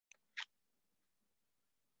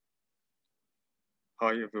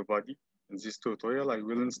Hi everybody. In this tutorial, I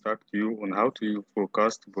will instruct you on how to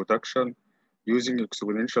forecast production using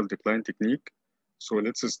exponential decline technique. So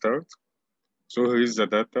let's start. So here is the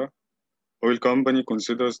data. Oil company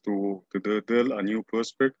considers to drill a new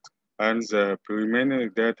prospect, and the preliminary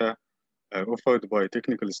data offered by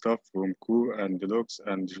technical staff from crew and logs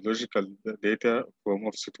and geological data from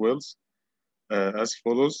offset wells as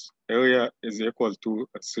follows. Area is equal to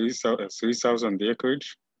 3,000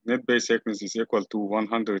 acreage. Net base thickness is equal to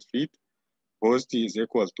 100 feet. Porosity is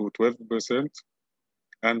equal to 12%,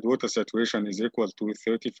 and water saturation is equal to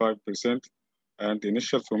 35%, and the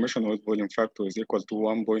initial formation oil volume factor is equal to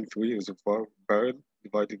 1.3 reservoir barrel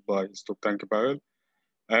divided by stock tank barrel,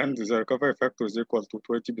 and the recovery factor is equal to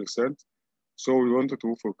 20%. So we wanted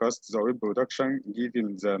to forecast the oil production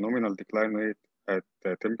given the nominal decline rate at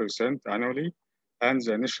 10% annually, and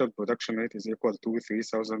the initial production rate is equal to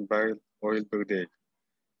 3,000 barrel oil per day.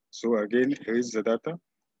 So again, here is the data.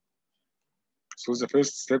 So the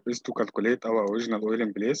first step is to calculate our original oil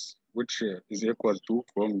in place, which is equal to,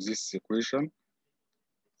 from this equation,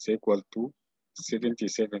 it's equal to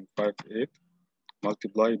 7758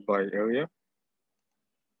 multiplied by area,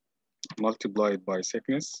 multiplied by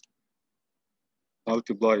thickness,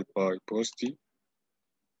 multiplied by porosity,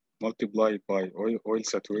 multiplied by oil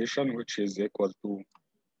saturation, which is equal to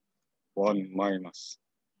 1 minus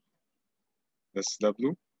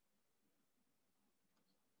SW,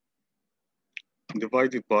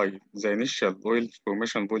 divided by the initial oil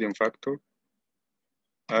formation volume factor,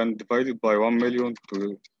 and divided by 1 million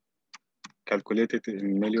to calculate it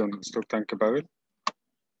in million stock tank barrel.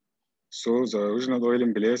 So the original oil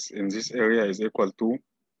in place in this area is equal to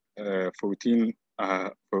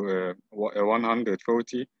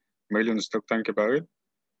 140 million stock tank barrel.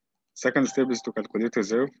 Second step is to calculate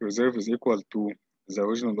reserve. Reserve is equal to the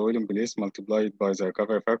original oil in place multiplied by the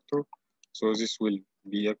recovery factor. So this will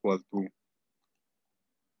be equal to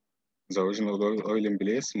the original oil in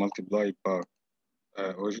place multiplied by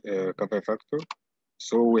recovery factor.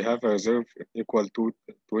 So we have a reserve equal to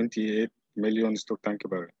 28 million stock tank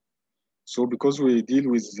barrel. So because we deal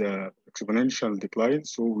with exponential decline,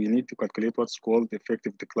 so we need to calculate what's called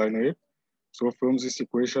effective decline rate. So from this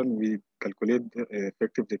equation, we calculate the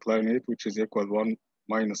effective decline rate, which is equal 1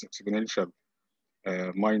 minus exponential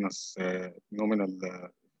minus nominal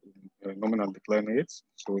decline rates.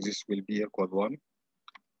 So this will be equal 1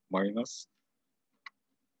 minus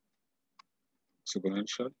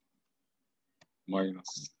exponential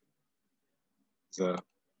minus the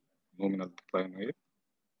nominal decline rate.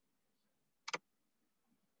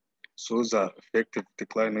 So the effective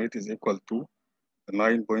decline rate is equal to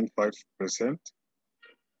 9.5%.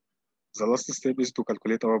 The last step is to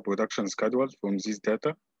calculate our production schedule from this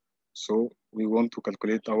data. So we want to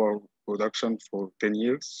calculate our production for 10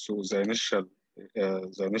 years. So the initial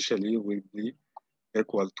year will be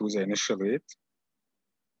equal to the initial rate,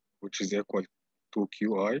 which is equal to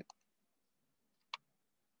QI.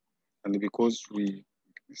 And because we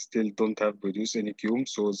still don't have produced any cum,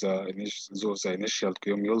 so the initial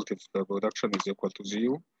cumulative production is equal to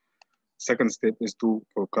 0. Second step is to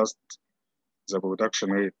forecast the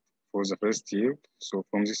production rate for the first year. So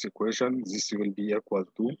from this equation, this will be equal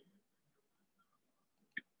to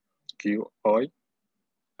QI,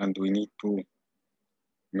 and we need to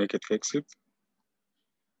make it fixed,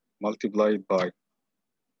 multiplied by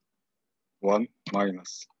 1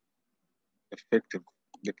 minus effective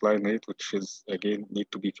decline rate, which is again need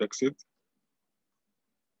to be fixed.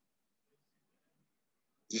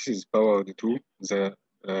 This is powered to the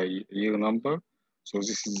year number. So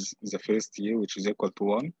this is the first year, which is equal to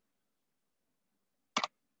 1.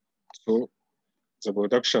 So the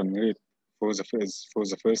production rate for the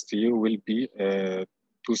first year will be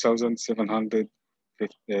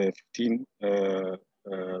 2,715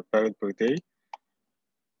 barrel per day.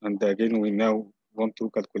 And again, we now want to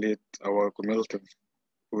calculate our cumulative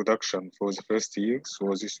production for the first year.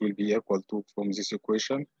 So this will be equal to, from this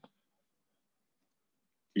equation,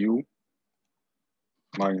 Q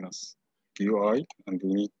minus QI, and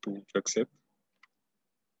we need to fix it,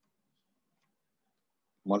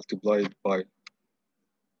 multiplied by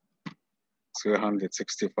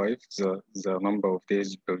 365, the number of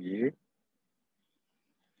days per year,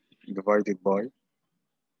 divided by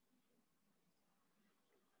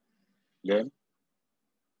then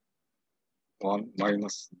 1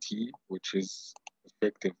 minus T, which is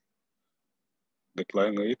effective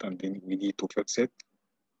decline rate, and then we need to fix it.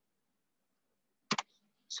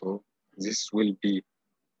 So this will be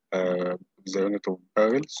the unit of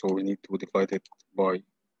barrel, so we need to divide it by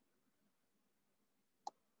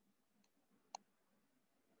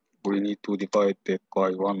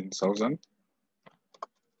 1,000.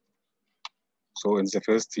 So in the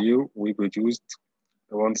first year, we produced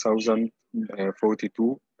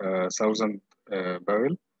 1,042,000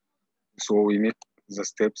 barrel. So we make the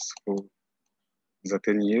steps for the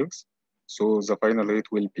 10 years. So the final rate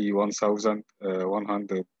will be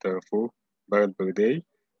 1,104 barrel per day,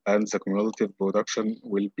 and the cumulative production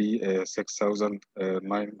will be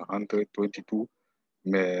 6,922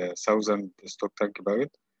 thousand stock tank barrel.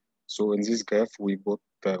 So in this graph, we plot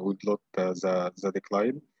the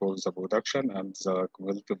decline for the production and the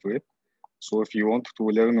cumulative rate. So if you want to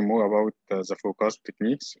learn more about the forecast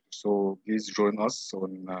techniques, so please join us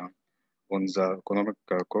on the economic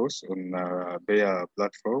course on PEA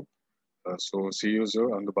platform. So see you there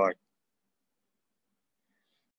and bye.